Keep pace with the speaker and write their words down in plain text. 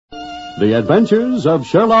The Adventures of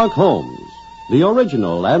Sherlock Holmes, the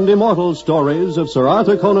original and immortal stories of Sir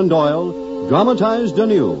Arthur Conan Doyle, dramatized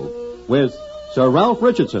anew, with Sir Ralph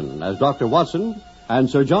Richardson as Dr. Watson and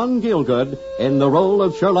Sir John Gielgud in the role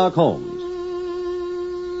of Sherlock Holmes.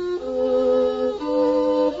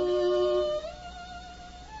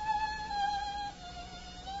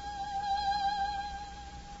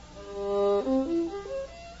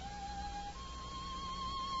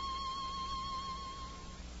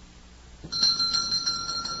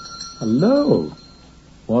 Hello.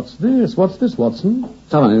 What's this, Watson?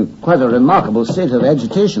 Someone in quite a remarkable state of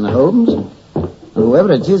agitation, Holmes. And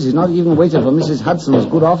whoever it is not even waited for Mrs. Hudson's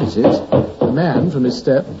good offices. A man from his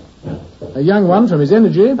step. A young one from his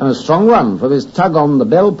energy. And a strong one from his tug on the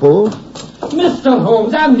bell pull. Mr.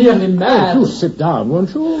 Holmes, I'm nearly mad. Oh, you sit down, won't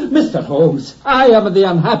you? Mr. Holmes, I am the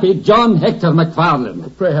unhappy John Hector MacFarlane.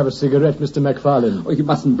 Pray have a cigarette, Mr. MacFarlane. Oh, you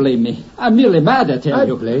mustn't blame me. I'm nearly mad, I tell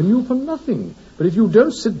you. I blame you for nothing. But if you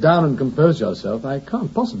don't sit down and compose yourself, I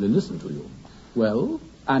can't possibly listen to you. Well?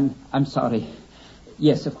 I'm sorry.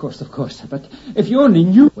 Yes, of course. But if you only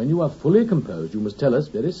knew... When you are fully composed, you must tell us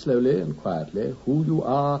very slowly and quietly who you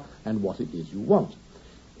are and what it is you want.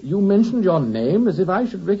 You mentioned your name as if I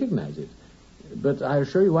should recognize it. But I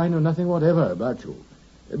assure you I know nothing whatever about you.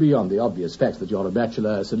 Beyond the obvious facts that you're a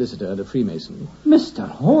bachelor, a solicitor, and a Freemason. Mr.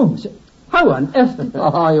 Holmes, how on earth...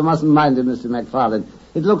 Oh, you mustn't mind him, Mr. MacFarlane.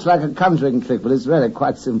 It looks like a conjuring trick, but it's really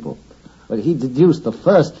quite simple. But he deduced the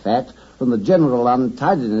first fact from the general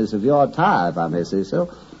untidiness of your tie, if I may say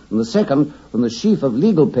so, and the second from the sheaf of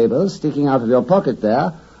legal papers sticking out of your pocket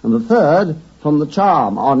there, and the third from the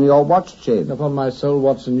charm on your watch chain. Upon my soul,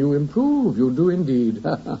 Watson, you improve. You do indeed.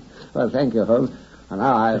 Well, thank you, Holmes. And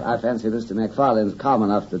now I fancy Mr. MacFarlane's calm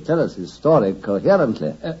enough to tell us his story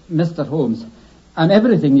coherently. Mr. Holmes, I'm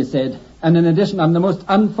everything you said, and in addition, I'm the most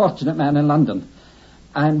unfortunate man in London.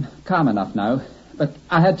 I'm calm enough now, but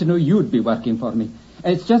I had to know you'd be working for me.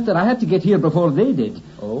 It's just that I had to get here before they did.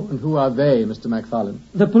 Oh, and who are they, Mr. MacFarlane?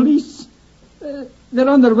 The police. They're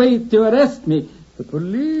on their way to arrest me. The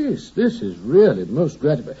police? This is really most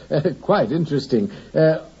gratifying. Quite interesting.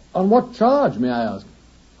 On what charge, may I ask?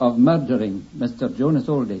 Of murdering Mr. Jonas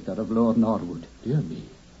Oldacre of Lower Norwood. Dear me.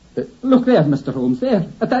 Look there, Mr. Holmes, there,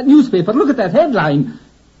 at that newspaper. Look at that headline.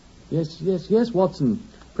 Yes, Watson.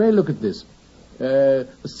 Pray look at this. The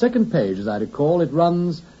second page, as I recall, it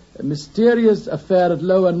runs, mysterious affair at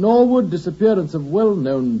Lower Norwood, disappearance of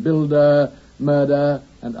well-known builder, murder,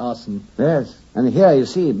 and arson. Yes, and here you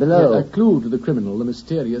see, below... A clue to the criminal, the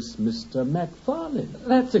mysterious Mr. MacFarlane.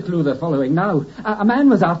 That's the clue they're following now. A man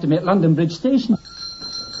was after me at London Bridge Station.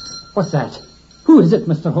 What's that? Who is it,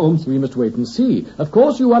 Mr. Holmes? We must wait and see. Of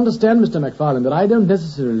course, you understand, Mr. MacFarlane, that I don't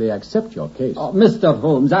necessarily accept your case. Oh, Mr.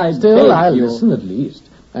 Holmes, I'll listen at least.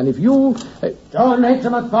 And if you... John Hector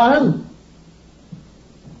MacFarlane,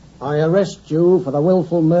 I arrest you for the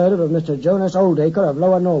willful murder of Mr. Jonas Oldacre of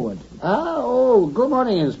Lower Norwood. Good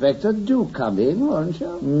morning, Inspector. Do come in, won't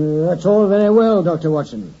you? That's all very well, Dr.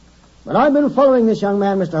 Watson. But I've been following this young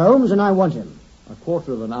man, Mr. Holmes, and I want him. A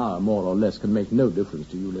quarter of an hour, more or less, can make no difference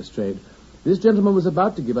to you, Lestrade. This gentleman was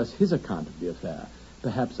about to give us his account of the affair.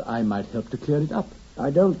 Perhaps I might help to clear it up. I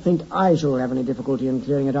don't think I shall have any difficulty in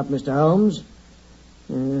clearing it up, Mr. Holmes.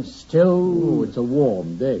 Still... Oh, it's a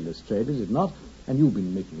warm day, Lestrade, is it not? And you've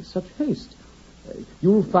been making such haste.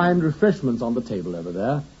 You'll find refreshments on the table over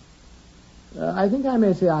there. I think I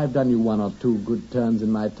may say I've done you one or two good turns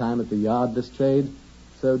in my time at the yard, Lestrade.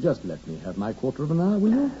 So just let me have my quarter of an hour,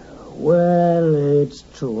 will you? Well, it's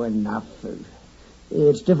true enough.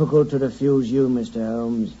 It's difficult to refuse you, Mr.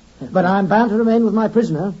 Holmes. But I'm bound to remain with my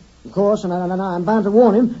prisoner, of course, and I'm bound to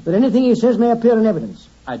warn him that anything he says may appear in evidence.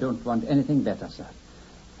 I don't want anything better, sir.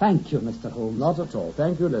 Thank you, Mr. Holmes. Not at all.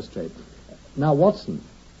 Thank you, Lestrade. Now, Watson.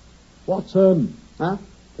 Watson. Huh?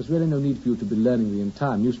 There's really no need for you to be learning the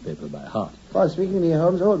entire newspaper by heart. Oh, speaking to me,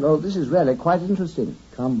 Holmes, no, this is really quite interesting.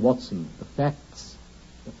 Come, Watson. The facts.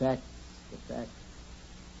 The facts. The facts.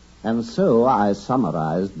 And so I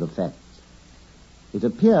summarized the facts. It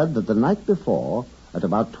appeared that the night before, at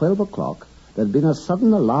about 12 o'clock, there had been a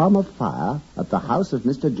sudden alarm of fire at the house of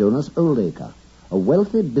Mr. Jonas Oldacre, a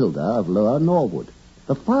wealthy builder of Lower Norwood.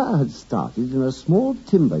 The fire had started in a small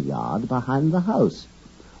timber yard behind the house,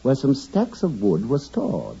 where some stacks of wood were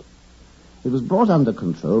stored. It was brought under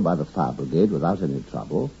control by the fire brigade without any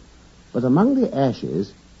trouble, but among the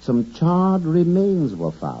ashes, some charred remains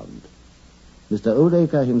were found. Mr.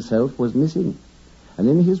 Oldacre himself was missing, and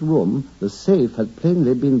in his room the safe had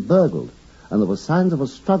plainly been burgled, and there were signs of a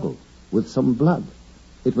struggle with some blood.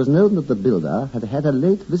 It was known that the builder had had a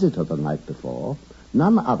late visitor the night before,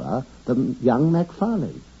 none other than young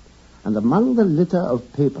MacFarlane. and among the litter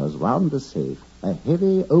of papers round the safe, a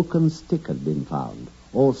heavy oaken stick had been found,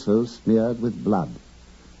 also smeared with blood,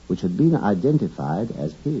 which had been identified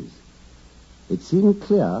as his. It seemed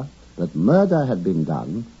clear that murder had been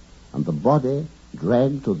done, and the body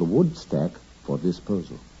dragged to the wood stack for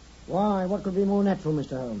disposal. Why, what could be more natural,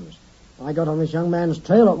 Mr. Holmes? I got on this young man's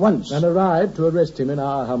trail at once. And arrived to arrest him in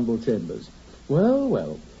our humble chambers.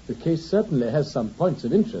 Well, the case certainly has some points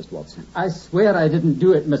of interest, Watson. I swear I didn't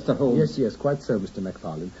do it, Mr. Holmes. Yes, quite so, Mr.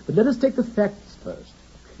 MacFarlane. But let us take the facts first.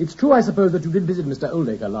 It's true, I suppose, that you did visit Mr.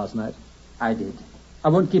 Oldacre last night. I did. I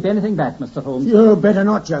won't keep anything back, Mr. Holmes. You better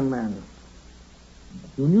not, young man.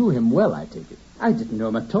 You knew him well, I take it. I didn't know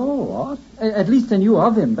him at all. What? At least I knew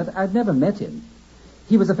of him, but I'd never met him.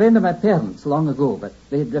 He was a friend of my parents long ago, but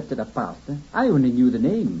they had drifted apart. I only knew the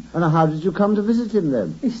name. And how did you come to visit him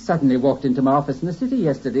then? He suddenly walked into my office in the city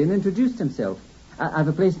yesterday and introduced himself. I've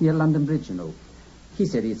a place near London Bridge, you know. He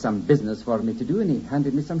said he had some business for me to do, and he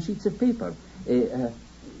handed me some sheets of paper.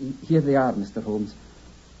 Here they are, Mr. Holmes.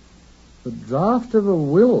 The draft of a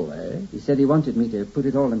will, eh? He said he wanted me to put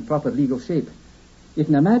it all in proper legal shape. You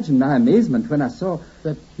can imagine my amazement when I saw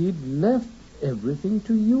that he'd left everything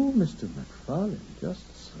to you, Mr. MacFarlane.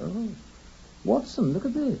 Just so. Watson, look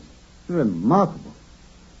at this. Remarkable.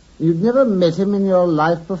 You'd never met him in your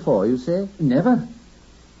life before, you say? Never.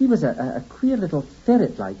 He was a queer little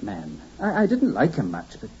ferret-like man. I didn't like him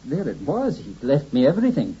much, but there it was. He'd left me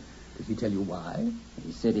everything. Did he tell you why?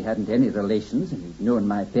 He said he hadn't any relations, and he'd known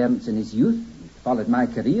my parents in his youth, and he'd followed my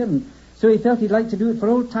career, and so he felt he'd like to do it for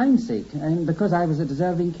old time's sake, and because I was a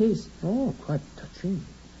deserving case. Oh, quite touching.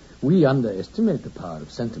 We underestimate the power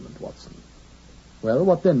of sentiment, Watson. Well,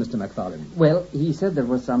 what then, Mr. MacFarlane? Well, he said there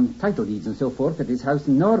were some title deeds and so forth at his house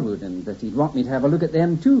in Norwood, and that he'd want me to have a look at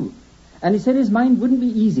them too. And he said his mind wouldn't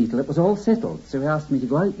be easy till it was all settled, so he asked me to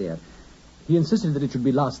go out there. He insisted that it should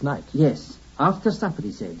be last night. Yes, after supper,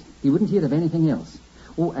 he said. He wouldn't hear of anything else.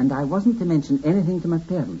 Oh, and I wasn't to mention anything to my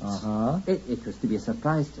parents. Uh-huh. It was to be a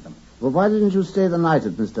surprise to them. Well, why didn't you stay the night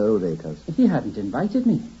at Mr. Oldacre's? He hadn't invited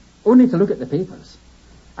me, only to look at the papers.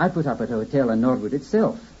 I put up at a hotel in Norwood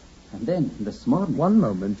itself, and then, this morning... One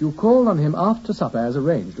moment. You called on him after supper, as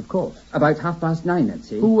arranged, of course. About 9:30, I'd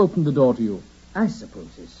say. Who opened the door to you? I suppose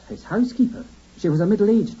his housekeeper. She was a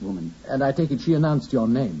middle-aged woman. And I take it she announced your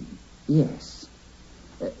name? Yes.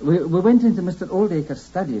 We went into Mr. Oldacre's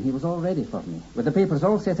study, and he was all ready for me, with the papers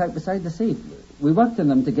all set out beside the safe. We worked on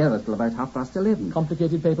them together till about 11:30.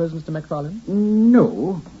 Complicated papers, Mr. MacFarlane?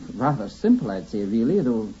 No. Rather simple, I'd say, really,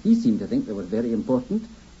 though he seemed to think they were very important.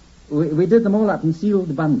 We did them all up in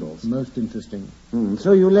sealed bundles. Most interesting.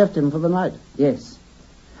 So you left him for the night? Yes.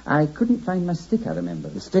 I couldn't find my stick, I remember.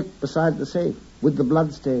 The stick beside the safe, with the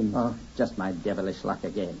blood stain. Oh, just my devilish luck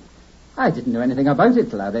again. I didn't know anything about it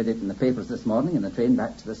till I read it in the papers this morning in the train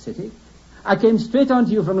back to the city. I came straight on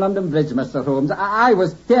to you from London Bridge, Mr. Holmes. I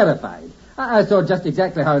was terrified. I saw just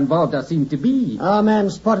exactly how involved I seemed to be. Our man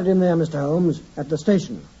spotted him there, Mr. Holmes, at the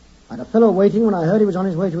station. I had a fellow waiting when I heard he was on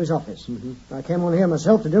his way to his office. Mm-hmm. I came on here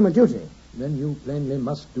myself to do my duty. Then you plainly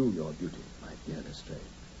must do your duty, my dear Lestrade.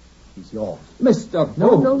 He's yours. Mr.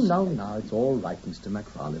 Holmes. No. It's all right, Mr.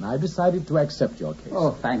 MacFarlane. I've decided to accept your case.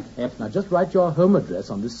 Oh, thank heaven. Now, just write your home address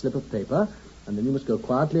on this slip of paper, and then you must go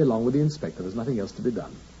quietly along with the inspector. There's nothing else to be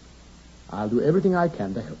done. I'll do everything I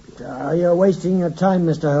can to help you. You're wasting your time,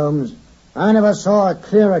 Mr. Holmes. I never saw a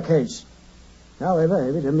clearer case. However,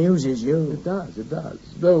 if it amuses you... It does.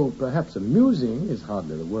 Though perhaps amusing is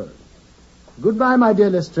hardly the word. Goodbye, my dear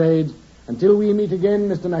Lestrade. Until we meet again,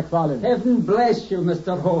 Mr. MacFarlane. Heaven bless you,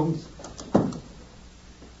 Mr. Holmes.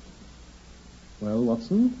 Well,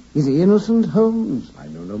 Watson? Is he innocent, Holmes? I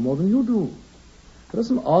know no more than you do. There are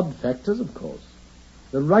some odd factors, of course.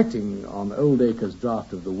 The writing on Oldacre's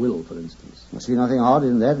draft of the will, for instance. I see nothing odd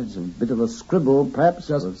in that. It's a bit of a scribble, perhaps.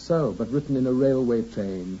 Just so, but written in a railway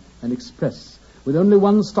train, an express, with only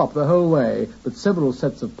one stop the whole way, but several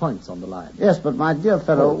sets of points on the line. Yes, but my dear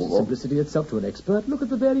fellow... Simplicity itself to an expert. Look at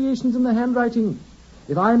the variations in the handwriting.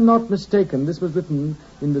 If I'm not mistaken, this was written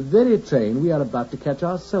in the very train we are about to catch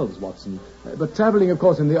ourselves, Watson. But travelling, of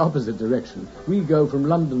course, in the opposite direction. We go from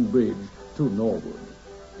London Bridge to Norwood.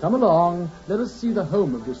 Come along. Let us see the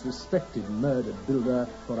home of this respected murdered builder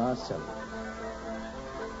for ourselves.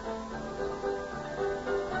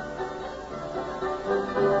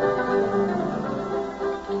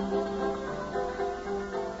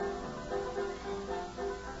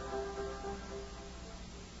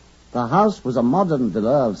 The house was a modern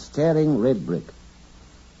villa of staring red brick.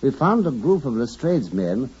 We found a group of Lestrade's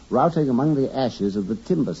men routing among the ashes of the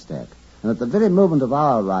timber stack, and at the very moment of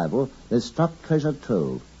our arrival, they struck treasure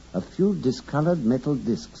trove, a few discolored metal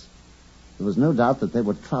discs. There was no doubt that they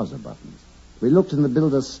were trouser buttons. We looked in the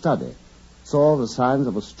builder's study, saw the signs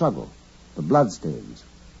of a struggle, the bloodstains,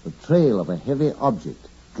 the trail of a heavy object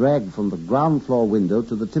dragged from the ground floor window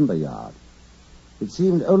to the timber yard. It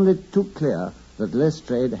seemed only too clear that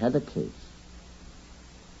Lestrade had a case.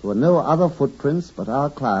 There were no other footprints but our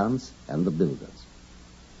clients and the builder's.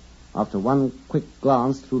 After one quick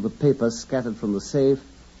glance through the papers scattered from the safe,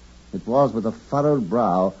 it was with a furrowed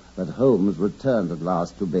brow that Holmes returned at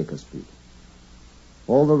last to Baker Street.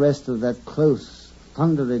 All the rest of that close,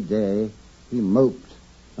 thundery day, he moped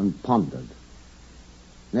and pondered.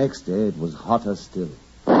 Next day, it was hotter still.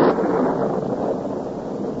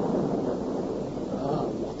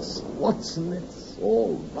 Watson, it's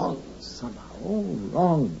all wrong somehow, all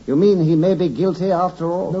wrong. You mean he may be guilty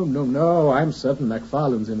after all? No, I'm certain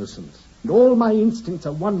McFarlane's innocent. And all my instincts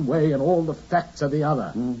are one way and all the facts are the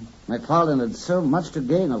other. McFarlane had so much to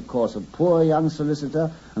gain, of course, a poor young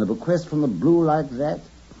solicitor and a bequest from the blue like that.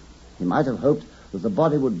 He might have hoped that the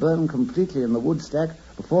body would burn completely in the wood stack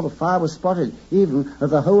before the fire was spotted, even that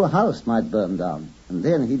the whole house might burn down. And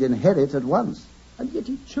then he'd inherit at once. And yet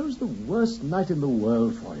he chose the worst night in the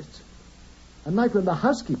world for it. A night when the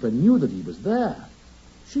housekeeper knew that he was there.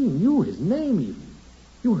 She knew his name, even.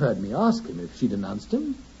 You heard me ask him if she'd announced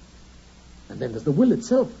him. And then there's the will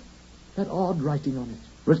itself. That odd writing on it.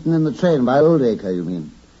 Written in the train by Oldacre, you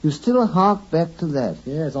mean? You still hark back to that?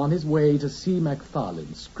 Yes, on his way to see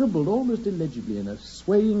McFarlane, scribbled almost illegibly in a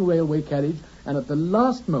swaying railway carriage, and at the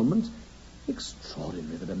last moment,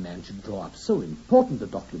 extraordinary that a man should draw up so important a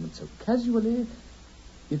document so casually.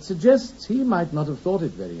 It suggests he might not have thought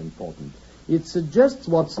it very important. It suggests,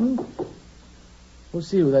 Watson... Oh,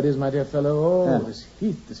 see who that is, my dear fellow. Oh, This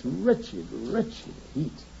heat, this wretched, wretched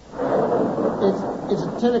heat. It's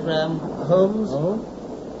a telegram, Holmes. Oh?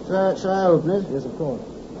 Shall I open it? Yes, of course.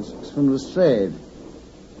 It's from Lestrade.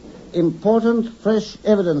 Important fresh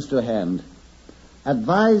evidence to hand.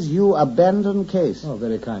 Advise you abandon case. Oh,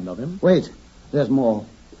 very kind of him. Wait, there's more.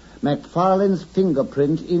 McFarlane's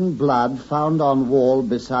fingerprint in blood found on wall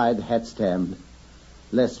beside hat stand.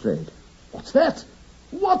 Lestrade. What's that?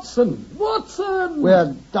 Watson! Watson!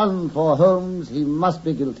 We're done for, Holmes. He must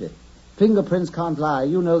be guilty. Fingerprints can't lie.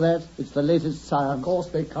 You know that. It's the latest science. Of course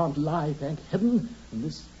they can't lie, thank heaven. And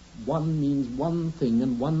this one means one thing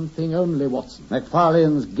and one thing only, Watson.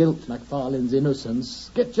 McFarlane's guilt. McFarlane's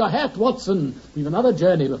innocence. Get your hat, Watson. We've another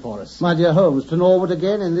journey before us. My dear Holmes, to Norwood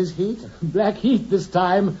again in this heat? Black heat this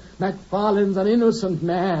time. McFarlane's an innocent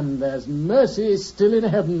man. There's mercy still in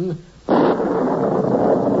heaven.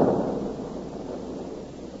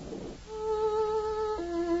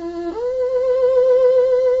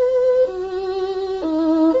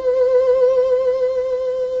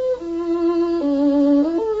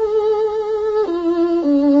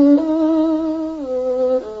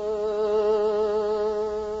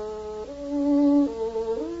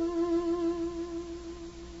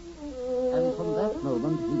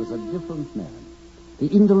 The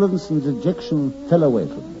indolence and dejection fell away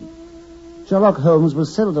from him. Sherlock Holmes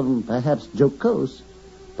was seldom, perhaps, jocose,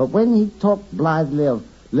 but when he talked blithely of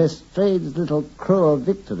Lestrade's little crow of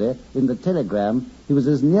victory in the telegram, he was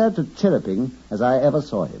as near to chirruping as I ever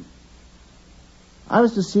saw him. I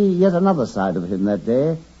was to see yet another side of him that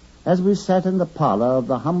day, as we sat in the parlour of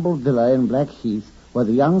the humble villa in Blackheath, where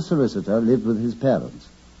the young solicitor lived with his parents.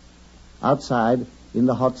 Outside, in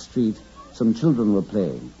the hot street, some children were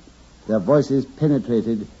playing. Their voices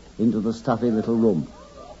penetrated into the stuffy little room.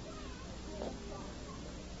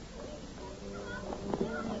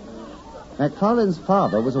 McFarlane's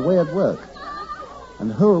father was away at work,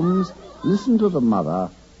 and Holmes listened to the mother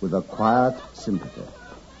with a quiet sympathy.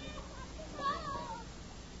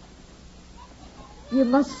 You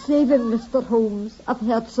must save him, Mr. Holmes. I've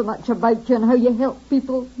heard so much about you and how you help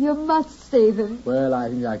people. You must save him. Well, I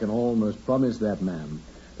think I can almost promise that, ma'am.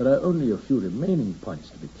 There are only a few remaining points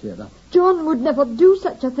to be cleared up. John would never do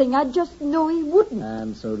such a thing. I just know he wouldn't.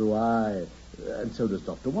 And so do I. And so does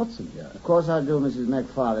Dr. Watson here. Of course I do, Mrs.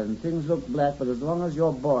 McFarlane. Things look black, but as long as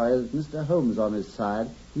your boy is Mr. Holmes on his side,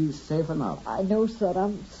 he's safe enough. I know, sir.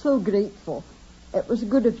 I'm so grateful. It was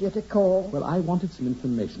good of you to call. Well, I wanted some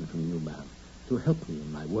information from you, ma'am, to help me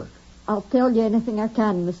in my work. I'll tell you anything I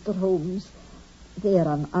can, Mr. Holmes. There,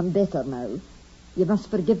 I'm better now. You must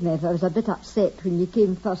forgive me if I was a bit upset when you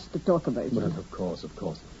came first to talk about it. Well, of course.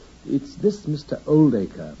 It's this Mr.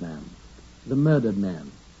 Oldacre, ma'am, the murdered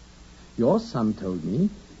man. Your son told me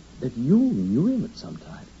that you knew him at some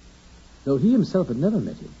time, though he himself had never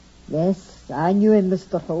met him. Yes, I knew him,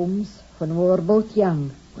 Mr. Holmes, when we were both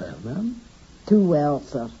young. Well, ma'am? Too well,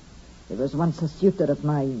 sir. He was once a suitor of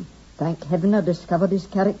mine. Thank heaven I discovered his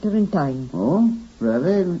character in time. Oh?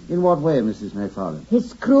 Really? In what way, Mrs. McFarlane?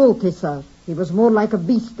 His cruelty, sir. He was more like a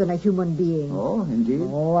beast than a human being. Oh, indeed?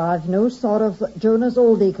 Oh, I've no sorrow that Jonas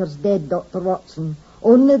Oldacre's dead, Dr. Watson.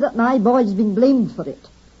 Only that my boy's been blamed for it.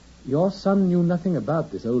 Your son knew nothing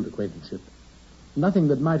about this old acquaintanceship. Nothing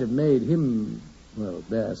that might have made him,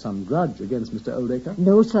 bear some grudge against Mr. Oldacre.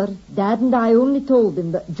 No, sir. Dad and I only told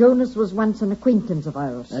him that Jonas was once an acquaintance of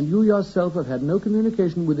ours. And you yourself have had no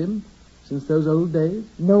communication with him since those old days?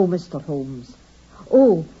 No, Mr. Holmes.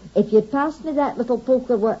 Oh, if you'd pass me that little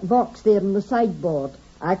poker box there in the sideboard,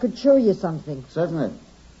 I could show you something. Certainly.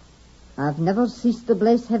 I've never ceased to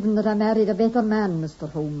bless heaven that I married a better man, Mr.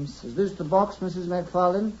 Holmes. Is this the box, Mrs.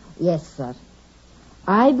 McFarlane? Yes, sir.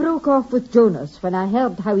 I broke off with Jonas when I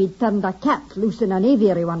heard how he'd turned a cat loose in an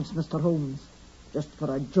aviary once, Mr. Holmes. Just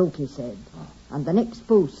for a joke, he said. And the next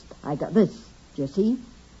post, I got this. Do you see?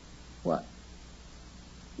 What?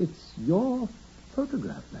 It's your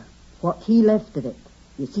photograph, ma'am. What he left of it.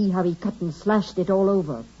 You see how he cut and slashed it all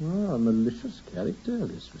over. Oh, a malicious character,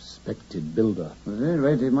 this respected builder. At any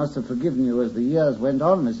rate, he must have forgiven you as the years went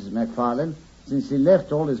on, Mrs. McFarlane, since he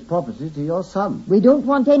left all his property to your son. We don't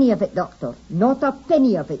want any of it, Doctor. Not a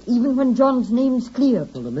penny of it, even when John's name's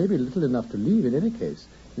cleared. Well, there may be little enough to leave in any case,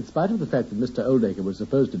 in spite of the fact that Mr. Oldacre was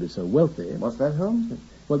supposed to be so wealthy. What's that, Holmes?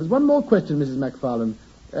 Well, there's one more question, Mrs. McFarlane.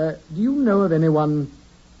 Do you know of anyone,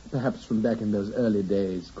 perhaps from back in those early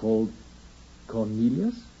days, called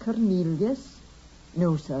Cornelius? Cornelius?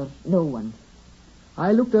 No, sir. No one.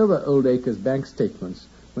 I looked over Oldacre's bank statements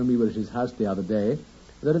when we were at his house the other day.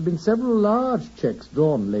 There have been several large checks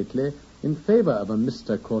drawn lately in favor of a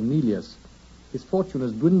Mr. Cornelius. His fortune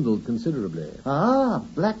has dwindled considerably. Ah,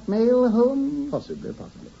 blackmail, Holmes? Possibly.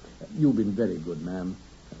 You've been very good, ma'am.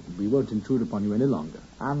 We won't intrude upon you any longer.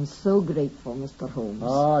 I'm so grateful, Mr. Holmes.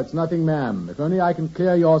 Oh, it's nothing, ma'am. If only I can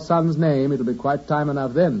clear your son's name, it'll be quite time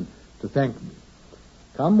enough then to thank me.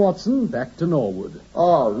 Come, Watson, back to Norwood.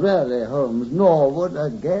 Oh, really, Holmes? Norwood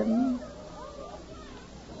again?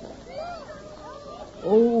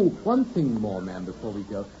 Oh, one thing more, ma'am, before we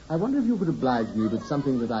go. I wonder if you could oblige me with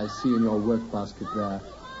something that I see in your work basket there.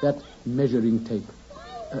 That measuring tape.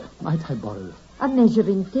 Might I borrow it? A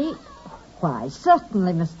measuring tape? Why,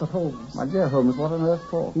 certainly, Mr. Holmes. My dear Holmes, what on earth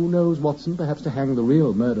for? Who knows, Watson? Perhaps to hang the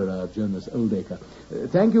real murderer of Jonas Oldacre.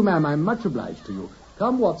 Thank you, ma'am. I'm much obliged to you.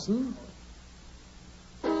 Come, Watson.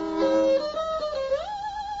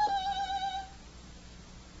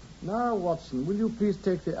 Now, Watson, will you please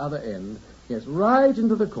take the other end? Yes, right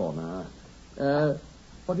into the corner.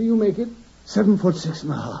 What do you make it?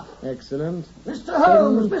 7'6½". Excellent. Mr.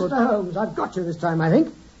 Holmes, Mr. Holmes, I've got you this time, I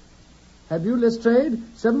think. Have you, Lestrade?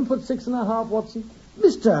 7'6½", Watson?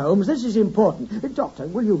 Mr. Holmes, this is important. Doctor,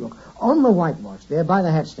 will you look? On the whitewash there by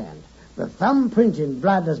the hat stand. The thumbprint in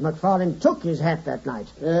blood as McFarlane took his hat that night.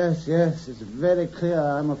 Yes, it's very clear,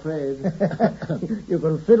 I'm afraid. You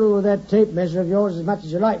can fiddle with that tape measure of yours as much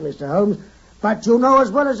as you like, Mr. Holmes, but you know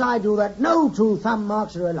as well as I do that no two thumb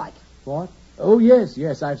marks are alike. What? Oh,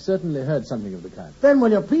 yes, I've certainly heard something of the kind. Then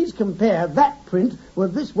will you please compare that print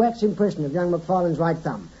with this wax impression of young McFarlane's right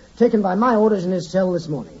thumb, taken by my orders in his cell this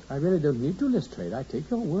morning? I really don't need to, Lestrade. I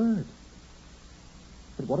take your word.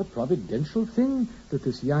 But what a providential thing that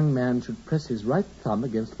this young man should press his right thumb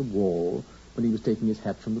against the wall when he was taking his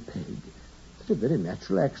hat from the peg. Such a very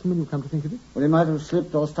natural action when you come to think of it. Well, he might have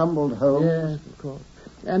slipped or stumbled, Holmes. Yes, of course.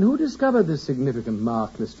 And who discovered this significant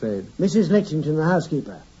mark, Lestrade? Mrs. Lexington, the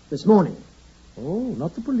housekeeper, this morning. Oh,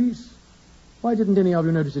 not the police. Why didn't any of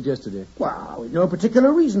you notice it yesterday? Well, we've no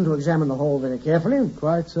particular reason to examine the hall very carefully.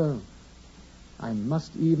 Quite so. I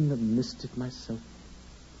must even have missed it myself.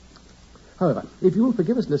 However, if you'll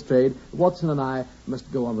forgive us, Lestrade, Watson and I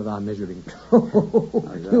must go on with our measuring.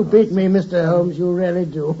 You beat me, Mr. Holmes, you really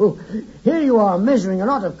do. Here you are measuring a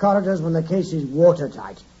lot of corridors when the case is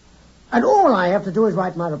watertight. And all I have to do is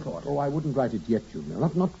write my report. Oh, I wouldn't write it yet, you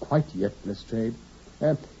know. Not quite yet, Lestrade.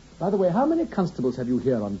 By the way, how many constables have you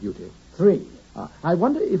here on duty? 3. I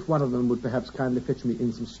wonder if one of them would perhaps kindly fetch me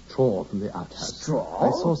in some straw from the outhouse. Straw? I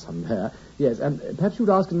saw some there. Yes, and perhaps you'd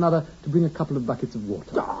ask another to bring a couple of buckets of water.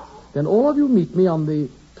 Oh. Then all of you meet me on the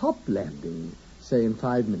top landing, say in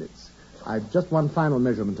 5 minutes. I've just one final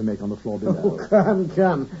measurement to make on the floor below. Oh,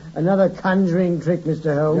 come. Another conjuring trick,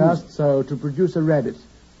 Mr. Holmes. Just so, to produce a rabbit.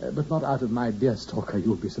 But not out of my deer stalker,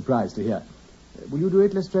 you'll be surprised to hear. Will you do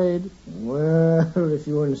it, Lestrade? Well, if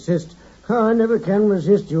you insist. I never can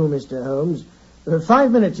resist you, Mr. Holmes.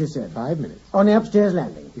 5 minutes, you said? 5 minutes. On the upstairs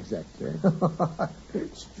landing? Exactly.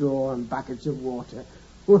 Straw and buckets of water.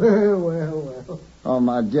 Well. Oh,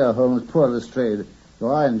 my dear Holmes, poor Lestrade. You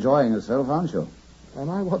are enjoying yourself, aren't you? Am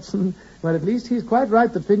I, Watson? Well, at least he's quite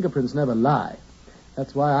right that fingerprints never lie.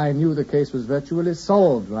 That's why I knew the case was virtually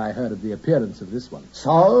solved when I heard of the appearance of this one.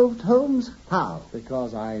 Solved, Holmes? How?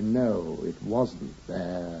 Because I know it wasn't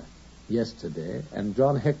there yesterday, and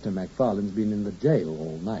John Hector McFarlane's been in the jail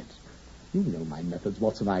all night. You know my methods,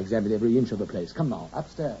 Watson. I examined every inch of the place. Come now,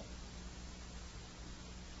 upstairs.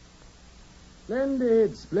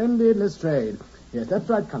 Splendid, Lestrade. Yes, that's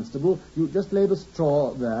right, Constable. You just lay the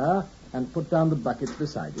straw there and put down the buckets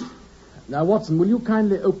beside it. Now, Watson, will you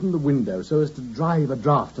kindly open the window so as to drive a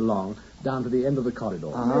draft along down to the end of the corridor?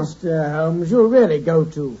 Mr. Holmes, you really go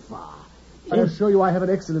too far. I assure you I have an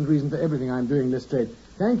excellent reason for everything I'm doing, Lestrade.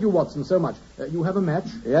 Thank you, Watson, so much. You have a match?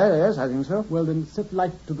 Yes, I think so. Well, then set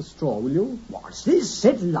light to the straw, will you? What's this?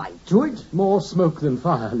 Set light to it? More smoke than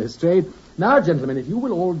fire, Lestrade. Now, gentlemen, if you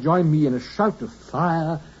will all join me in a shout of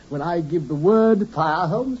fire when I give the word... Fire,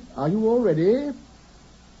 Holmes? Are you all ready?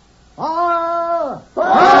 Fire!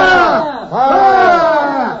 Fire!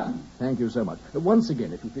 Fire! Thank you so much. Once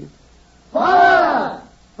again, if you please. Fire!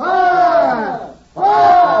 Fire!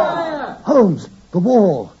 Fire! Holmes, the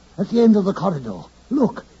wall at the end of the corridor.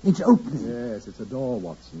 Look, it's opening. Yes, it's a door,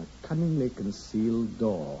 Watson. A cunningly concealed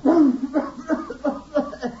door.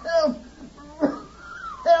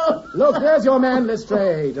 Look, there's your man,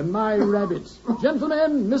 Lestrade, and my rabbit.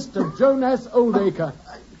 Gentlemen, Mr. Jonas Oldacre.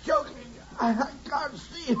 I'm choking. I can't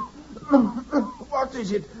see. What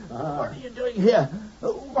is it? What are you doing here?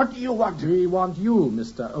 What do you want? We want you,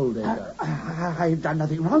 Mr. Oldacre. I've done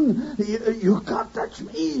nothing wrong. You can't touch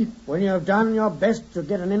me. When you've done your best to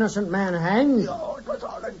get an innocent man hanged. Oh, it was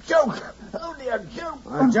all a joke. Only a joke.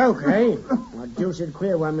 A joke, eh? A deuced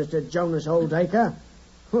queer one, Mr. Jonas Oldacre.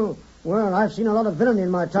 Well, I've seen a lot of villainy in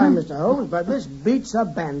my time, Mr. Holmes, but this beats a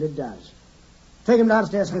band, it does. Take him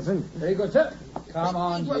downstairs, Smithson. Very good, sir. Come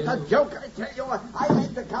on, It was Jim. a joke, I tell you. I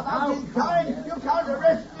had to come out in time. You can't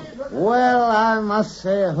arrest me. Well, I must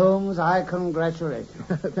say, Holmes, I congratulate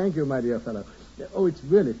you. Thank you, my dear fellow. Oh, it's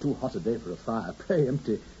really too hot a day for a fire. Pray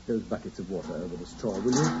empty those buckets of water over the straw,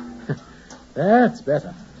 will you? That's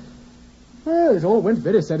better. Well, it all went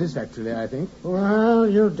very satisfactorily, I think. Well,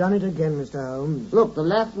 you've done it again, Mr. Holmes. Look, the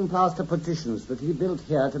Latin plaster partitions that he built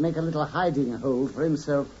here to make a little hiding hole for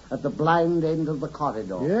himself at the blind end of the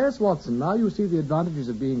corridor. Yes, Watson, now you see the advantages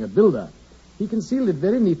of being a builder. He concealed it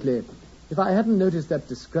very neatly. If I hadn't noticed that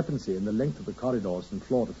discrepancy in the length of the corridors from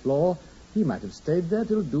floor to floor, he might have stayed there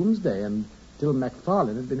till doomsday and till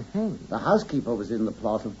McFarlane had been hanged. The housekeeper was in the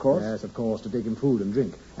plot, of course. Yes, of course, to take him food and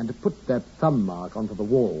drink, and to put that thumb mark onto the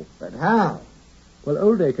wall. But how? Well,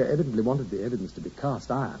 Oldacre evidently wanted the evidence to be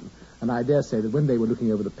cast iron, and I dare say that when they were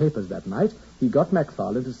looking over the papers that night, he got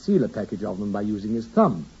McFarlane to seal a package of them by using his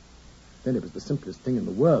thumb. Then it was the simplest thing in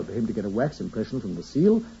the world for him to get a wax impression from the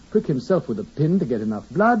seal, prick himself with a pin to get enough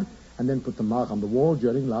blood, and then put the mark on the wall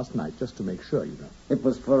during last night, just to make sure, you know. It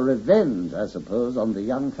was for revenge, I suppose, on the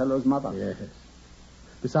young fellow's mother. Yes.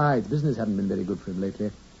 Besides, business hadn't been very good for him lately.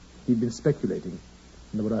 He'd been speculating,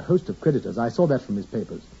 and there were a host of creditors. I saw that from his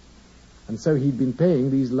papers. And so he'd been paying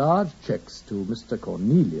these large checks to Mr.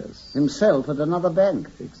 Cornelius. Himself at another bank.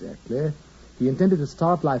 Exactly. He intended to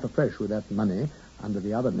start life afresh with that money, under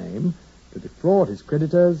the other name, to defraud his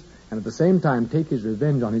creditors, and at the same time take his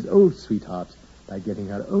revenge on his old sweetheart by getting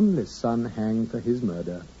her only son hanged for his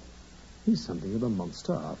murder. He's something of a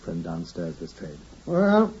monster, our friend downstairs, Lestrade.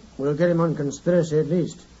 Well, we'll get him on conspiracy at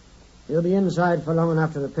least. He'll be inside for long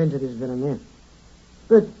enough to repent of his villainy.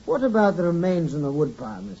 But what about the remains in the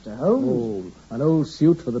woodpile, Mr. Holmes? Oh, an old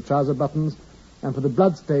suit for the trouser buttons, and for the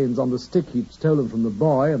bloodstains on the stick he'd stolen from the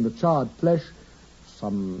boy, and the charred flesh,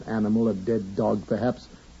 some animal, a dead dog perhaps,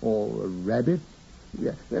 or a rabbit.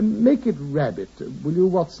 Yeah. Make it rabbit, will you,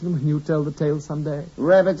 Watson, when you tell the tale someday?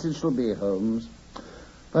 Rabbits it shall be, Holmes.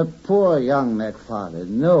 But poor young McFarlane,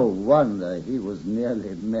 no wonder he was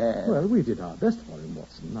nearly mad. Well, we did our best for him,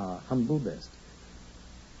 Watson, our humble best.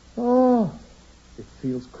 Oh, it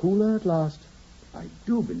feels cooler at last. I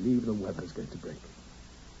do believe the weather's going to break.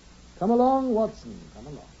 Come along, Watson, come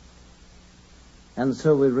along. And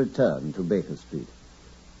so we returned to Baker Street.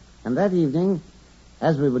 And that evening,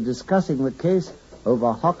 as we were discussing the case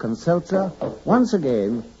over hock and seltzer, once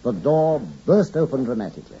again the door burst open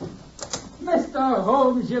dramatically. Mr.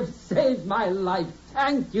 Holmes, you've saved my life.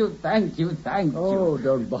 Thank you, thank you, thank you. Oh,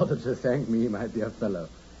 don't bother to thank me, my dear fellow.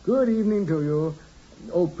 Good evening to you.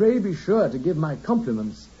 Oh, pray be sure to give my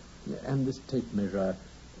compliments and this tape measure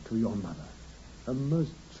to your mother. A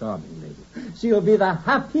most charming lady. She'll be the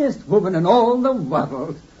happiest woman in all the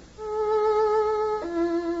world.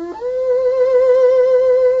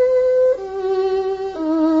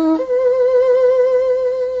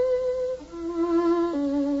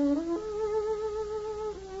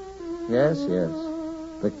 Yes, yes.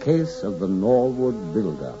 The Case of the Norwood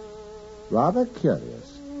Builder, rather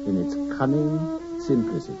curious in its cunning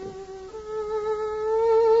simplicity.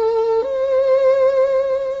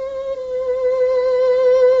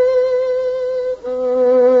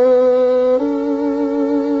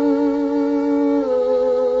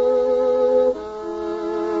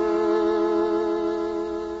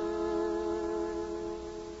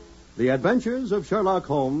 The Adventures of Sherlock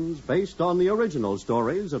Holmes, based on the original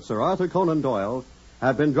stories of Sir Arthur Conan Doyle,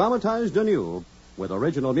 have been dramatized anew with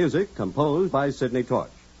original music composed by Sidney Torch.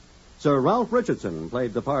 Sir Ralph Richardson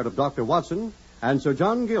played the part of Dr. Watson, and Sir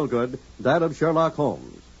John Gielgud that of Sherlock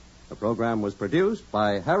Holmes. The program was produced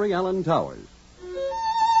by Harry Allen Towers.